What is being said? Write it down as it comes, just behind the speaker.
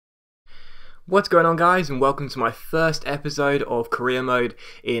What's going on, guys, and welcome to my first episode of career mode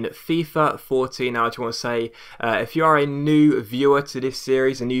in FIFA 14. Now I just want to say, if you are a new viewer to this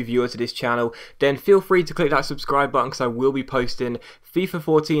series, a new viewer to this channel, then feel free to click that subscribe button because I will be posting FIFA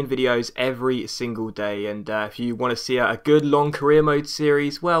 14 videos every single day. And if you want to see a good long career mode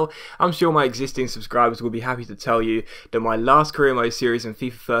series, well, I'm sure my existing subscribers will be happy to tell you that my last career mode series in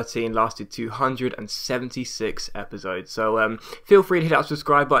FIFA 13 lasted 276 episodes. So feel free to hit that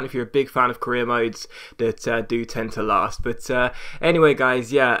subscribe button if you're a big fan of career modes that do tend to last. But anyway,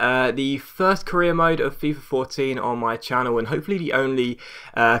 guys, yeah, the first career mode of FIFA 14 on my channel, and hopefully the only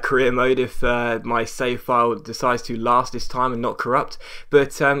career mode if my save file decides to last this time and not corrupt.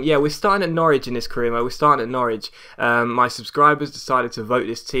 But yeah, we're starting at Norwich in this career mode. We're starting at Norwich. My subscribers decided to vote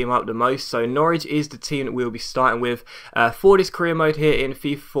this team up the most, so Norwich is the team that we'll be starting with for this career mode here in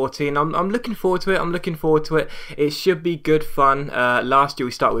FIFA 14. I'm looking forward to it. I'm looking forward to it. It should be good fun. Last year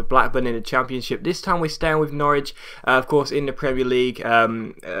we started with Blackburn in the Championship. This time we're staying with Norwich, of course, in the Premier League.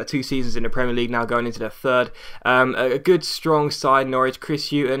 2 seasons in the Premier League now, going into their third. A good strong side, Norwich.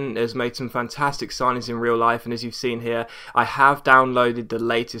 Chris Hughton has made some fantastic signings in real life, and as you've seen here, I have downloaded the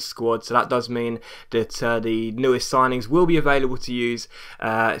latest squad, so that does mean that the newest signings will be available to use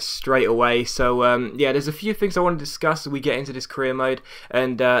straight away. So yeah, there's a few things I want to discuss as we get into this career mode,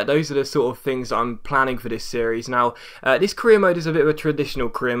 and those are the sort of things that I'm planning for this series. Now, this career mode is a bit of a traditional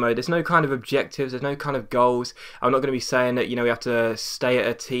career mode. There's no kind of objectives, there's no kind of goals. I'm not going to be saying that, you know, we have to stay at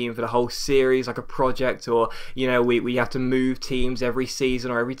a team for the whole series like a project, or, you know, we have to move teams every season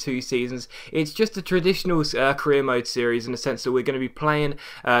or every 2 seasons. It's just a traditional career mode series in the sense that we're going to be playing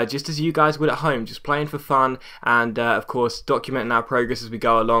just as you guys would at home, just playing for fun, and of course documenting our progress as we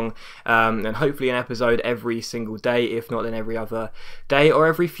go along, and hopefully an episode every single day, if not then every other day or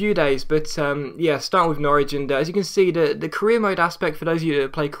every few days. But yeah, starting with Norwich, and as you can see, the career mode aspect, for those of you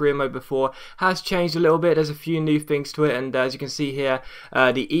that played career mode before, has changed a little bit. There's a few new things to it, and as you can see here,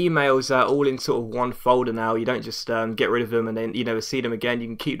 the emails are all in sort of one folder now. You don't just get rid of them and then you never see them again. You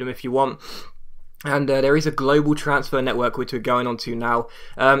can keep them if you want. And there is a global transfer network which we're going on to now.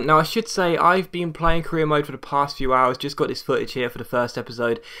 Now I should say I've been playing career mode for the past few hours, just got this footage here for the first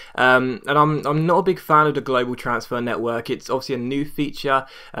episode, and I'm not a big fan of the global transfer network. It's obviously a new feature.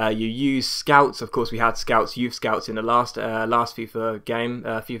 You use scouts. Of course we had scouts, youth scouts in the last FIFA game,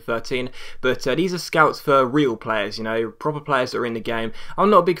 FIFA 13, but these are scouts for real players, you know, proper players that are in the game. I'm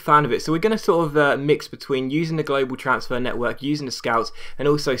not a big fan of it, so we're going to sort of mix between using the global transfer network, using the scouts, and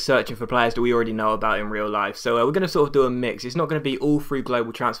also searching for players that we already know about in real life. So we're going to sort of do a mix. It's not going to be all through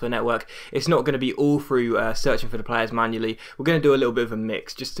global transfer network. It's not going to be all through searching for the players manually. We're going to do a little bit of a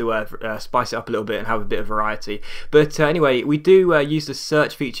mix just to spice it up a little bit and have a bit of variety. But anyway, we do use the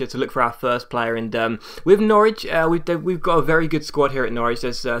search feature to look for our first player, and with Norwich, we've got a very good squad here at Norwich.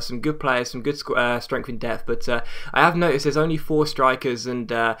 There's some good players, some good strength and depth, but I have noticed there's only 4 strikers, and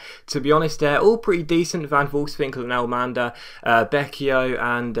to be honest, they're all pretty decent. Van Wolfswinkel and Almanda, Becchio,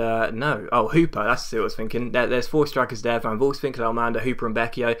 and Hooper. That's what I was thinking. There's 4 strikers there: Van Wolfswinkel, Almanda, Hooper, and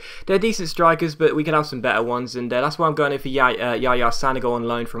Becchio. They're decent strikers, but we could have some better ones, and that's why I'm going in for Yaya Sanago on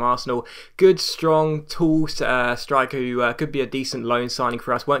loan from Arsenal. Good, strong, tall striker who could be a decent loan signing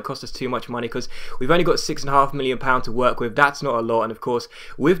for us. Won't cost us too much money because we've only got £6.5 million to work with. That's not a lot, and of course,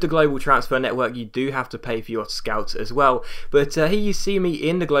 with the global transfer network, you do have to pay for your scouts as well. But here you see me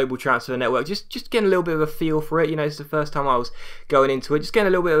in the global transfer network, just getting a little bit of a feel for it. You know, it's the first time I was going into it, just getting a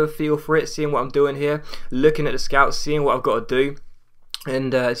little bit of a feel for it, seeing what I'm doing here, looking at the scouts, seeing what I've got to do.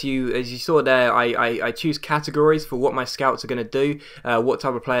 And as you saw there, I choose categories for what my scouts are going to do, what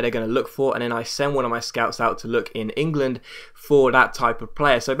type of player they're going to look for, and then I send one of my scouts out to look in England for that type of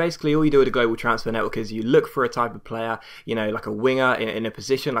player. So basically all you do with the global transfer network is you look for a type of player, you know, like a winger in a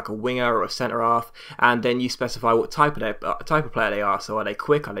position, like a winger or a centre half, and then you specify what type of player they are. So are they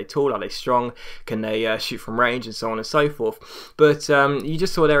quick, are they tall, are they strong, can they shoot from range, and so on and so forth. But you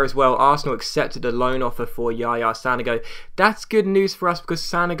just saw there as well, Arsenal accepted a loan offer for Yaya Sanago. That's good news for us because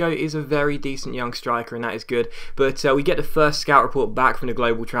Sanago is a very decent young striker, and that is good. But we get the first scout report back from the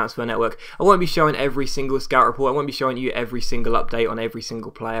global transfer network. I won't be showing every single scout report. I won't be showing you every single update on every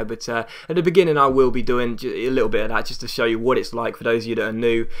single player, but at the beginning I will be doing a little bit of that just to show you what it's like for those of you that are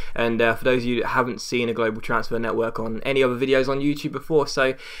new, and for those of you that haven't seen a global transfer network on any other videos on YouTube before.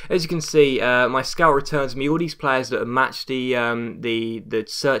 So as you can see, my scout returns me all these players that match the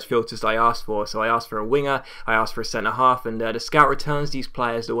search filters that I asked for. So I asked for a winger, I asked for a centre half, and the scout returns returns these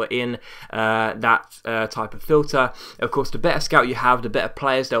players that were in that type of filter. Of course, the better scout you have, the better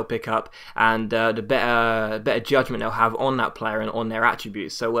players they'll pick up, and the better judgment they'll have on that player and on their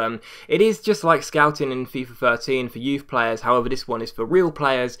attributes. So it is just like scouting in FIFA 13 for youth players. However, this one is for real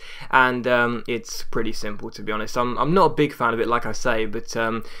players, and it's pretty simple, to be honest. I'm not a big fan of it, like I say, but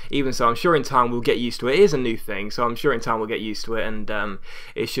even so, I'm sure in time we'll get used to it. It is a new thing, so I'm sure in time we'll get used to it, and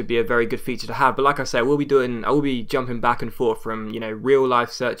it should be a very good feature to have. But like I say, I will be jumping back and forth from real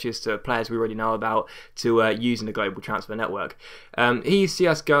life searches to players we already know about to using the global transfer network. Here you see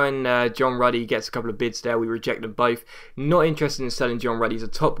us going. John Ruddy gets a couple of bids there. We reject them both. Not interested in selling John Ruddy. He's a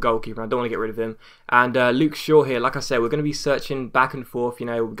top goalkeeper. I don't want to get rid of him. And Luke Shaw here, like I said, we're going to be searching back and forth.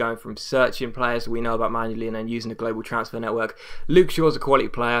 We're going from searching players we know about manually and then using the global transfer network. Luke Shaw's a quality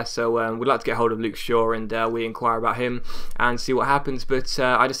player, so we'd like to get hold of Luke Shaw, and we inquire about him and see what happens. But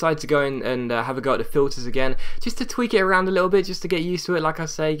I decided to go in and have a go at the filters again, just to tweak it around a little bit, just to get used to it. Like I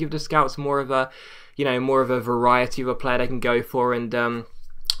say, give the scouts more of a variety of a player they can go for, and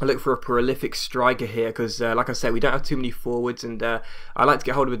I look for a prolific striker here because, like I said, we don't have too many forwards, and I like to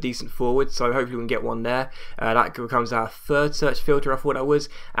get hold of a decent forward, so hopefully we can get one there. That becomes our third search filter, I thought that was.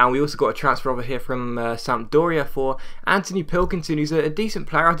 And we also got a transfer over here from Sampdoria for Anthony Pilkington, who's a decent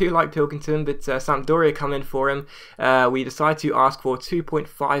player. I do like Pilkington, but Sampdoria come in for him. We decided to ask for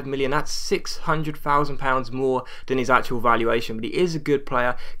 2.5 million. That's £600,000 more than his actual valuation, but he is a good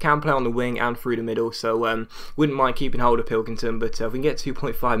player, can play on the wing and through the middle, so wouldn't mind keeping hold of Pilkington. But if we can get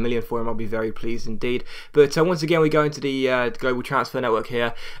 2.5 million for him, I'll be very pleased indeed. But once again, we go into the global transfer network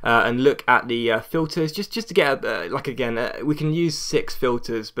here and look at the filters, just to get we can use 6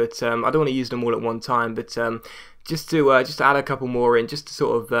 filters, but I don't want to use them all at one time, but just to add a couple more in, just to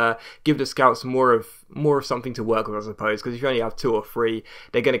sort of give the scouts more of something to work with, I suppose, because if you only have 2 or 3,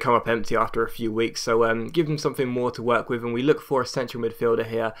 they're going to come up empty after a few weeks. So give them something more to work with, and we look for a central midfielder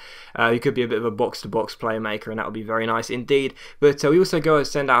here who could be a bit of a box-to-box playmaker, and that would be very nice indeed. But we also go and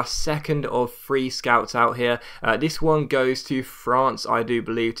send our second of 3 scouts out here. This one goes to France, I do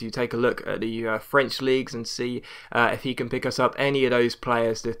believe, to take a look at the French leagues and see if he can pick us up any of those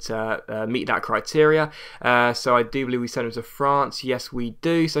players that meet that criteria. So I do believe we send him to France. Yes, we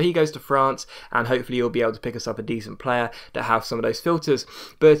do. So he goes to France, and hopefully you'll be able to pick us up a decent player that have some of those filters.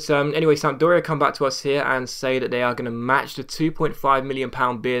 But anyway, Sampdoria come back to us here and say that they are going to match the £2.5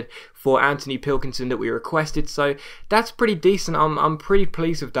 million bid for Anthony Pilkington that we requested, so that's pretty decent. I'm pretty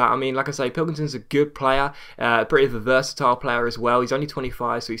pleased with that. I mean, like I say, Pilkington's a good player, pretty of a versatile player as well. He's only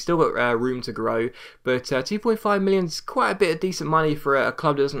 25, so he's still got room to grow, but 2.5 million is quite a bit of decent money for a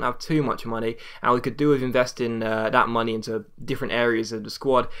club that doesn't have too much money, and we could do with investing that money into different areas of the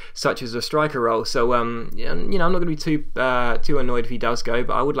squad, such as a striker role. So I'm not going to be too annoyed if he does go,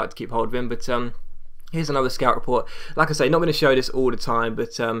 but I would like to keep hold of him. But here's another scout report. Like I say, not going to show this all the time,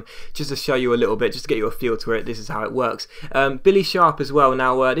 but just to show you a little bit, just to get you a feel to it, this is how it works. Billy Sharp as well.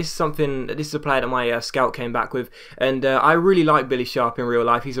 Now, this is a player that my scout came back with, and I really like Billy Sharp in real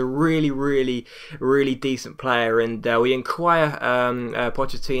life. He's a really decent player, and we inquire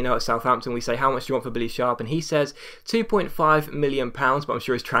Pochettino at Southampton. We say, how much do you want for Billy Sharp? And he says £2.5 million, but I'm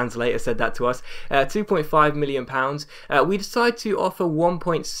sure his translator said that to us. £2.5 million. We decide to offer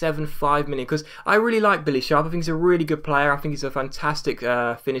 1.75 million because I really like Billy Sharp. I think he's a really good player. I think he's a fantastic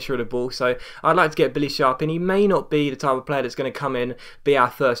finisher of the ball, so I'd like to get Billy Sharp in. He may not be the type of player that's going to come in, be our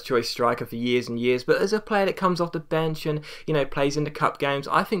first choice striker for years and years, but as a player that comes off the bench and plays in the cup games,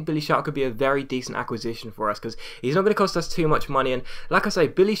 I think Billy Sharp could be a very decent acquisition for us because he's not going to cost us too much money. And like I say,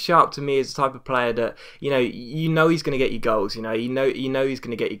 Billy Sharp to me is the type of player that you know he's going to get you goals. You know he's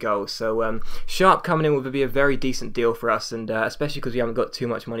going to get you goals. So Sharp coming in would be a very decent deal for us, and especially because we haven't got too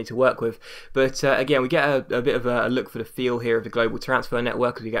much money to work with. But again, we get a bit of a look for the feel here of the global transfer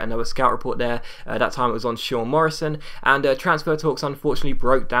network, because we get another scout report there. That time it was on Sean Morrison, and transfer talks unfortunately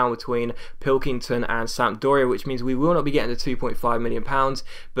broke down between Pilkington and Sampdoria, which means we will not be getting the £2.5 million.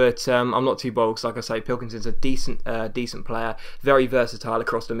 But I'm not too bold, because like I say, Pilkington's a decent player, very versatile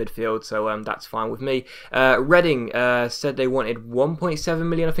across the midfield, so that's fine with me. Reading said they wanted 1.7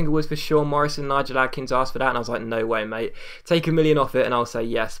 million, I think it was, for Sean Morrison. Nigel Adkins asked for that, and I was like, no way, mate. Take $1 million off it, and I'll say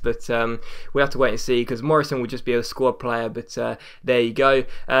yes. But we'll have to wait and see, because Morrison would just be a squad player. But there you go.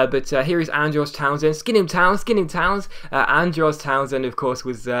 But here is Andros Townsend. Skin him Towns. Andros Townsend, of course,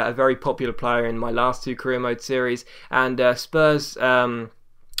 was a very popular player in my last 2 career mode series, and Spurs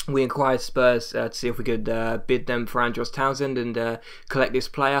we inquired Spurs to see if we could bid them for Andros Townsend and collect this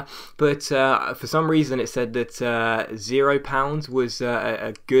player, but for some reason it said that £0 was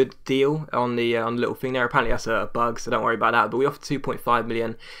a good deal on the little thing there. Apparently that's a bug, so don't worry about that. But we offered 2.5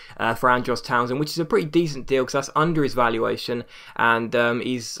 million for Andros Townsend, which is a pretty decent deal because that's under his valuation, and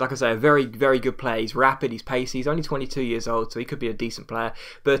he's, like I say, a very, very good player. He's rapid, he's pacey, he's only 22 years old, so he could be a decent player.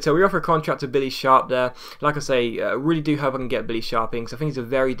 But we offer a contract to Billy Sharp there. Like I say, really do hope I can get Billy Sharp in, because I think he's a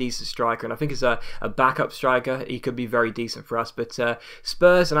very decent striker, and I think as a backup striker he could be very decent for us. But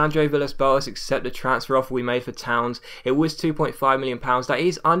Spurs and Andre Villas-Boas accept the transfer offer we made for Towns. It was £2.5 million. That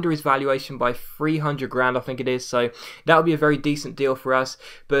is under his valuation by 300 grand, I think it is, so that would be a very decent deal for us.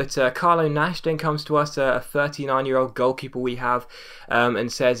 But Carlo Nash then comes to us, a 39-year-old goalkeeper we have,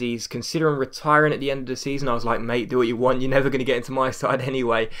 and says he's considering retiring at the end of the season. I was like, mate, do what you want, you're never going to get into my side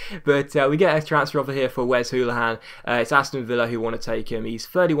anyway. But we get a transfer offer here for Wes Hoolahan. It's Aston Villa who want to take him. He's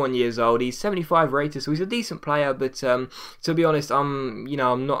 31 years old, he's 75 rated, so he's a decent player, but to be honest, I'm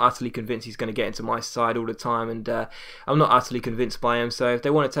not utterly convinced he's going to get into my side all the time, and I'm not utterly convinced by him. So if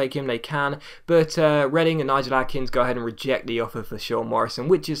they want to take him, they can. But Reading and Nigel Adkins go ahead and reject the offer for Sean Morrison,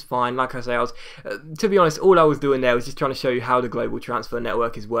 which is fine. Like I say, to be honest, all I was doing there was just trying to show you how the global transfer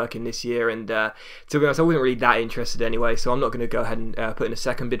network is working this year, and to be honest, I wasn't really that interested anyway, so I'm not going to go ahead and put in a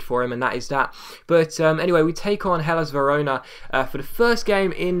second bid for him, and that is that. But anyway, we take on Hellas Verona for the first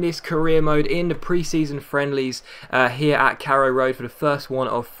game in this career mode in the pre-season friendlies here at Carrow Road, for the first one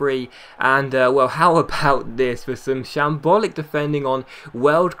of 3. And well, how about this for some shambolic defending on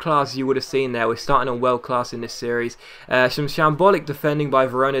world class? You would have seen there, we're starting on world class in this series. Some shambolic defending by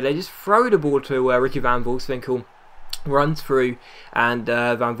Verona. They just throw the ball to Ricky van Wolfswinkel, runs through, and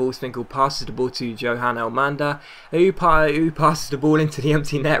Van Wolfswinkel passes the ball to Johan Elmander, who passes the ball into the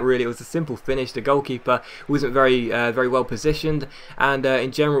empty net. Really, it was a simple finish. The goalkeeper wasn't very well positioned, and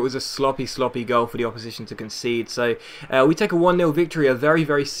in general it was a sloppy goal for the opposition to concede. So we take a 1-0 victory, a very,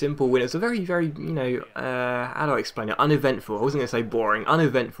 very simple win. It's a very, very, how do I explain it, uneventful. I wasn't going to say boring,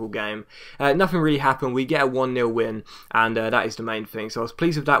 uneventful game. Nothing really happened. We get a 1-0 win, and that is the main thing. So I was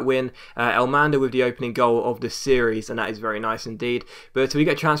pleased with that win. Elmander with the opening goal of the series, and that is very nice indeed. But we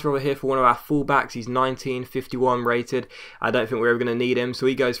get a transfer over here for one of our fullbacks. He's 19, 51 rated. I don't think we're ever going to need him, so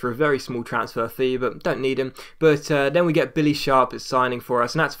he goes for a very small transfer fee, but don't need him. But then we get Billy Sharp signing for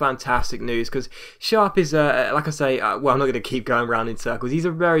us, and that's fantastic news, because Sharp is, like I say, well, I'm not going to keep going around in circles. He's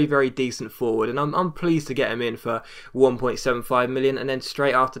a very, very decent forward, and I'm pleased to get him in for 1.75 million. And then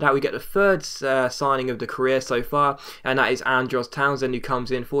straight after that, we get the third signing of the career so far, and that is Andros Townsend, who comes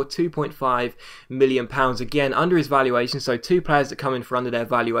in for £2.5 million, again under his valuation. So 2 players that come in for under their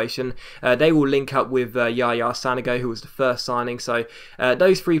valuation. They will link up with Yaya Sanago, who was the first signing. So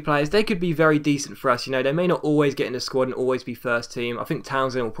those 3 players, they could be very decent for us. They may not always get in the squad and always be first team. I think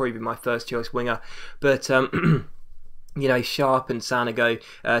Townsend will probably be my first choice winger, but Sharp and Sanago,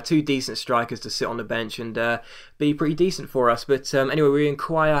 2 decent strikers to sit on the bench and be pretty decent for us. But anyway, we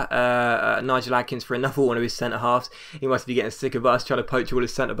inquire Nigel Adkins for another one of his centre halves. He must be getting sick of us trying to poach all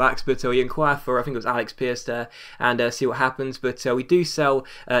his centre backs, but we inquire for, I think it was Alex Pearce there, and see what happens. But we do sell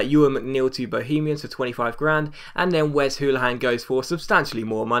Ewan McNeil to Bohemians for 25 grand, and then Wes Hoolahan goes for substantially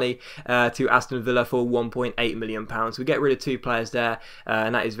more money to Aston Villa for 1.8 million pounds. We get rid of 2 players there,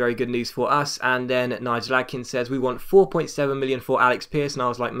 and that is very good news for us. And then Nigel Adkins says we want 4.7 million for Alex Pearce, and I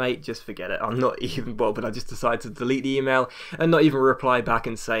was like, mate, just forget it. I'm not even bothered. I just decided to delete the email and not even reply back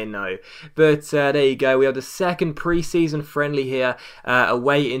and say no. But there you go. We have the second pre-season friendly here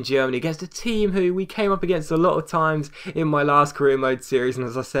away in Germany against a team who we came up against a lot of times in my last career mode series, and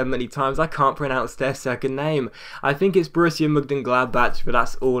as I said many times, I can't pronounce their second name. I think it's Borussia Mönchengladbach, but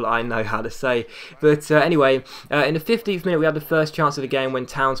that's all I know how to say. But anyway, in the 15th minute we had the first chance of the game when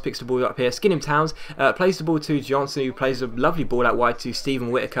Towns picks the ball up here. Skinham Towns plays the ball to Johnson, who plays a lovely ball out wide to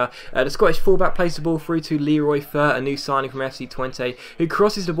Stephen Whittaker. The Scottish fullback plays the ball through to Leroy Fur, a new signing from FC Twente, who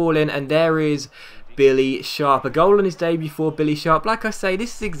crosses the ball in, and there is Billy Sharp. A goal on his debut for Billy Sharp. Like I say,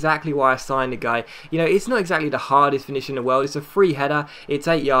 this is exactly why I signed the guy. It's not exactly the hardest finish in the world. It's a free header. It's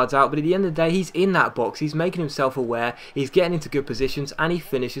 8 yards out, but at the end of the day, he's in that box. He's making himself aware. He's getting into good positions, and he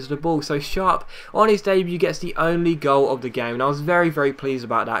finishes the ball. So Sharp, on his debut, gets the only goal of the game, and I was very, very pleased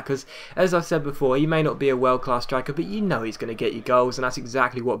about that, because as I've said before, he may not be a world-class striker, but he's going to get you goals, and that's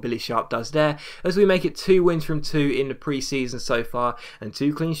exactly what Billy Sharp does there, as we make it 2 wins from 2 in the pre-season so far, and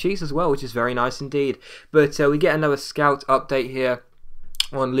 2 clean sheets as well, which is very nice indeed. But we get another scout update here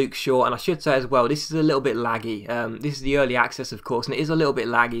on Luke Shaw, and I should say as well, this is a little bit laggy. This is the early access, of course, and it is a little bit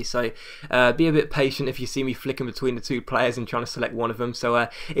laggy, so be a bit patient if you see me flicking between the two players and trying to select one of them. So it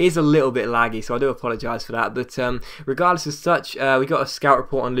is a little bit laggy, so I do apologise for that. But regardless of such, we got a scout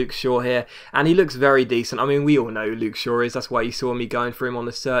report on Luke Shaw here, and he looks very decent. I mean, we all know who Luke Shaw is. That's why you saw me going for him on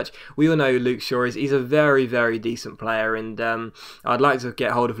the search. We all know who Luke Shaw is. He's a very, very decent player, and I'd like to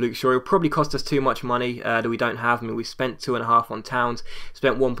get hold of Luke Shaw. It'll probably cost us too much money that we don't have. I mean, we spent 2.5 on Towns,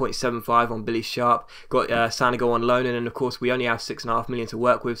 spent 1.75 on Billy Sharp, got Sanago on loan, and then of course we only have 6.5 million to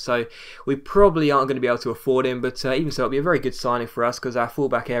work with, so we probably aren't going to be able to afford him. But even so, it'll be a very good signing for us because our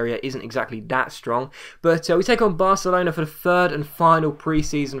fullback area isn't exactly that strong. But we take on Barcelona for the third and final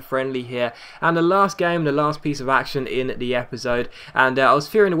pre-season friendly here, and the last game, the last piece of action in the episode. And I was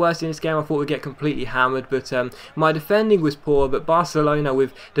fearing the worst in this game. I thought we'd get completely hammered, but my defending was poor. But Barcelona,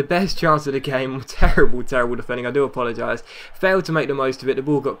 with the best chance of the game, terrible defending, I do apologise, failed to make the most of it. The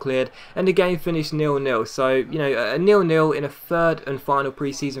ball got cleared and the game finished 0-0. So, you know, a 0-0 in a third and final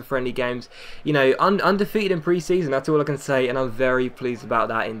pre-season friendly games, you know, undefeated in pre-season, that's all I can say, and I'm very pleased about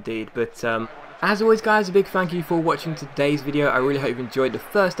that indeed. But as always, guys, a big thank you for watching today's video. I really hope you enjoyed the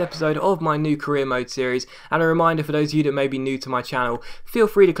first episode of my new career mode series, and a reminder for those of you that may be new to my channel, feel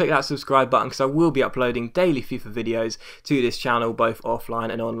free to click that subscribe button because I will be uploading daily FIFA videos to this channel, both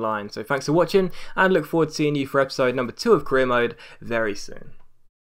offline and online. So thanks for watching, and look forward to seeing you for episode number 2 of career mode very soon.